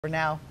For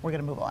now, we're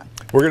going to move on.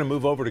 We're going to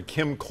move over to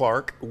Kim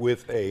Clark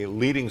with a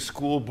leading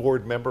school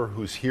board member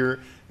who's here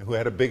and who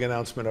had a big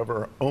announcement of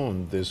her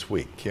own this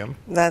week. Kim?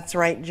 That's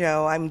right,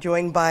 Joe. I'm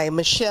joined by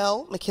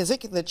Michelle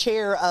McKissack, the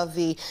chair of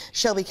the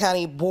Shelby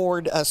County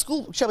Board,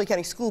 Shelby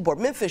County School Board,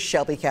 Memphis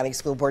Shelby County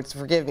School Board.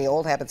 Forgive me,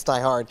 old habits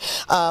die hard.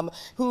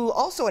 Who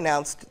also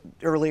announced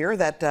earlier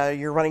that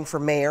you're running for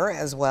mayor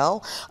as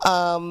well.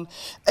 And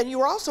you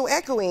were also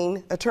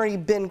echoing Attorney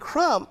Ben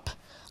Crump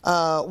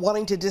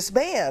wanting to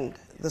disband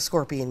the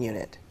Scorpion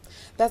Unit.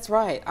 That's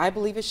right. I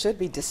believe it should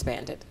be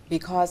disbanded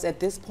because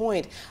at this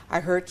point, I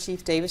heard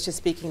Chief Davis just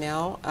speaking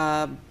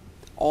now,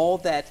 all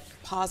that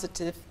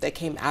positive that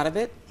came out of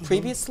it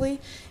previously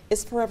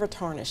is forever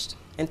tarnished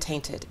and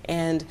tainted.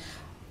 And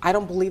I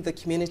don't believe the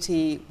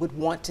community would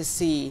want to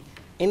see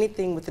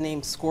anything with the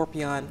name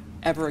Scorpion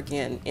ever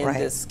again in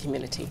this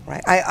community.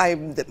 Right. I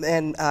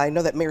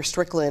know that Mayor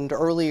Strickland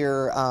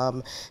earlier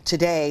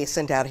today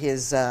sent out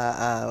his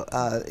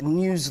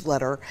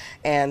newsletter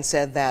and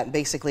said that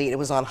basically it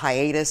was on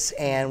hiatus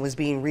and was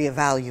being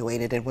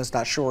reevaluated and was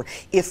not sure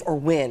if or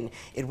when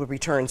it would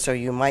return, so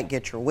you might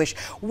get your wish.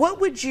 What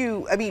would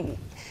you, I mean,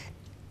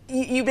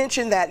 you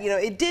mentioned that, you know,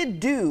 it did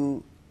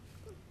do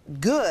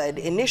good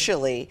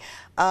initially,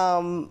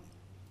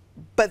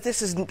 but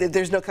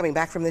there's no coming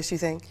back from this, you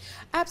think?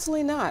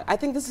 Absolutely not. I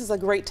think this is a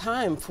great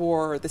time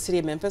for the city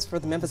of Memphis, for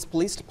the Memphis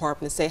Police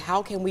Department to say,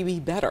 how can we be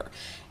better?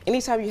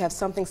 Anytime you have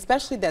something,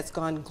 especially that's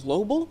gone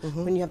global,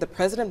 when you have the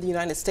President of the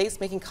United States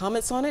making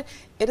comments on it,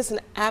 it is an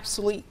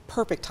absolutely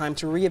perfect time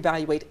to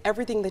reevaluate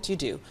everything that you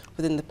do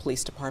within the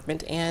police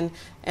department and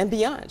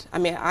beyond. I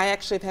mean, I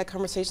actually have had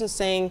conversations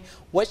saying,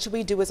 what should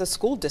we do as a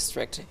school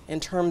district in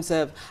terms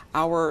of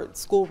our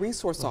school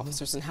resource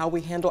officers and how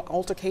we handle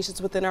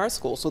altercations within our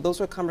school? So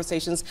those are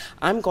conversations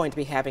I'm going to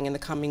be having in the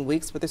coming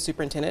weeks with the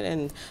superintendent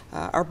and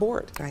our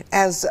board. Right.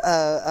 As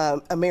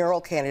a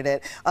mayoral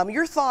candidate,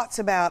 your thoughts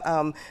about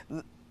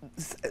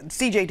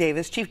CJ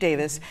Davis, Chief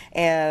Davis,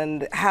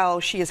 and how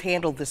she has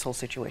handled this whole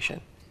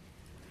situation?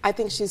 I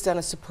think she's done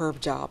a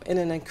superb job in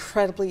an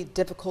incredibly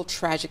difficult,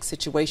 tragic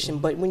situation.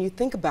 But when you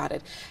think about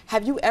it,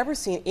 have you ever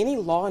seen any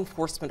law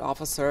enforcement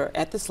officer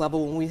at this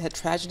level, when we had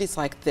tragedies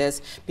like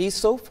this, be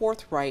so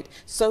forthright,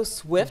 so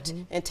swift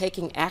in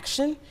taking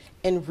action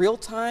in real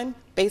time,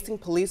 facing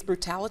police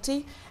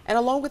brutality, and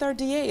along with our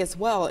DA as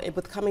well,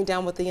 with coming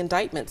down with the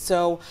indictment?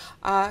 So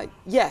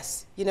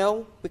yes, you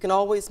know, we can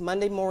always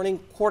Monday morning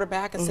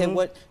quarterback and say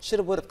what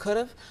shoulda, woulda,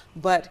 coulda,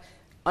 but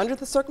under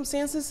the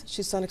circumstances,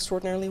 she's done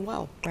extraordinarily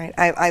well. Right.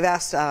 I've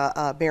asked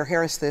Mayor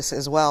Harris this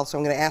as well, so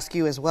I'm going to ask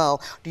you as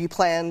well. Do you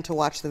plan to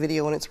watch the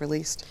video when it's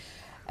released?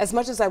 As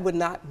much as I would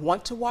not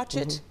want to watch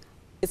it,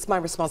 it's my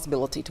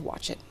responsibility to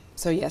watch it.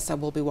 So yes, I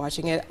will be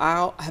watching it.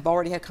 I have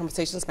already had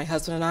conversations, my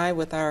husband and I,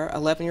 with our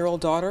 11-year-old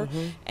daughter,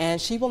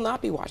 and she will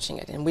not be watching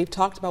it. And we've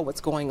talked about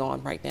what's going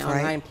on right now,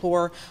 and I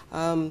implore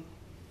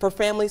for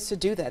families to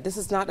do that. This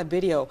is not a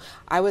video.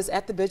 I was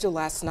at the vigil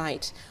last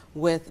night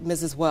with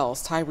Mrs.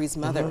 Wells, Tyre's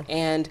mother,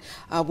 and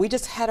we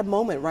just had a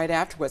moment right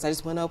afterwards. I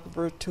just went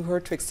over to her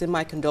to extend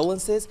my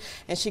condolences,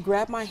 and she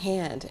grabbed my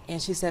hand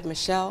and she said,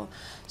 Michelle,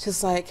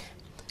 she's like,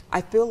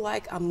 I feel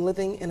like I'm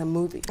living in a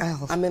movie.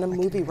 I'm in a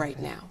movie right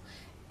now.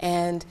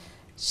 And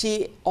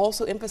she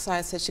also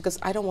emphasized that she goes,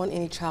 I don't want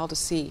any child to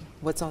see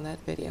what's on that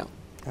video.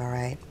 All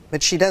right.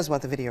 But she does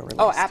want the video released.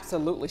 Oh,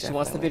 absolutely. She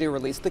wants the video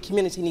released. The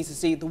community needs to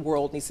see, the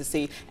world needs to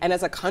see. And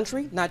as a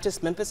country, not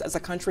just Memphis, as a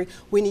country,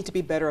 we need to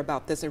be better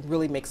about this and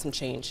really make some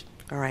change.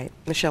 All right.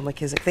 Michelle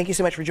McKissack, thank you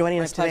so much for joining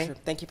us today. My pleasure.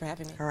 Thank you for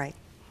having me. All right.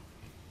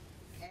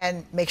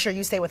 And make sure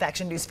you stay with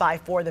Action News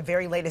 5 for the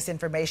very latest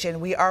information.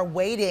 We are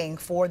waiting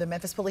for the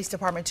Memphis Police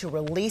Department to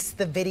release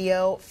the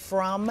video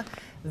from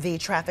the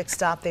traffic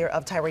stop there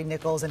of Tyre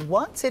Nichols. And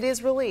once it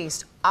is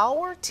released,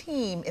 our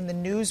team in the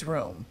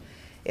newsroom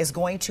is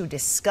going to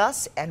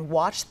discuss and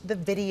watch the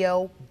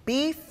video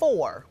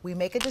before we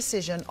make a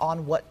decision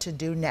on what to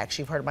do next.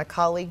 You've heard my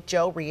colleague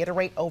Joe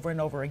reiterate over and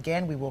over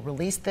again, we will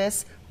release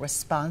this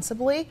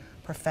responsibly,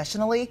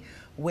 professionally,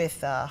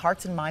 with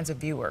hearts and minds of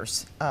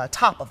viewers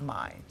top of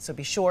mind. So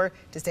be sure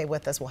to stay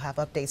with us. We'll have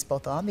updates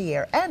both on the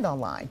air and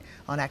online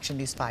on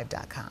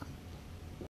actionnews5.com.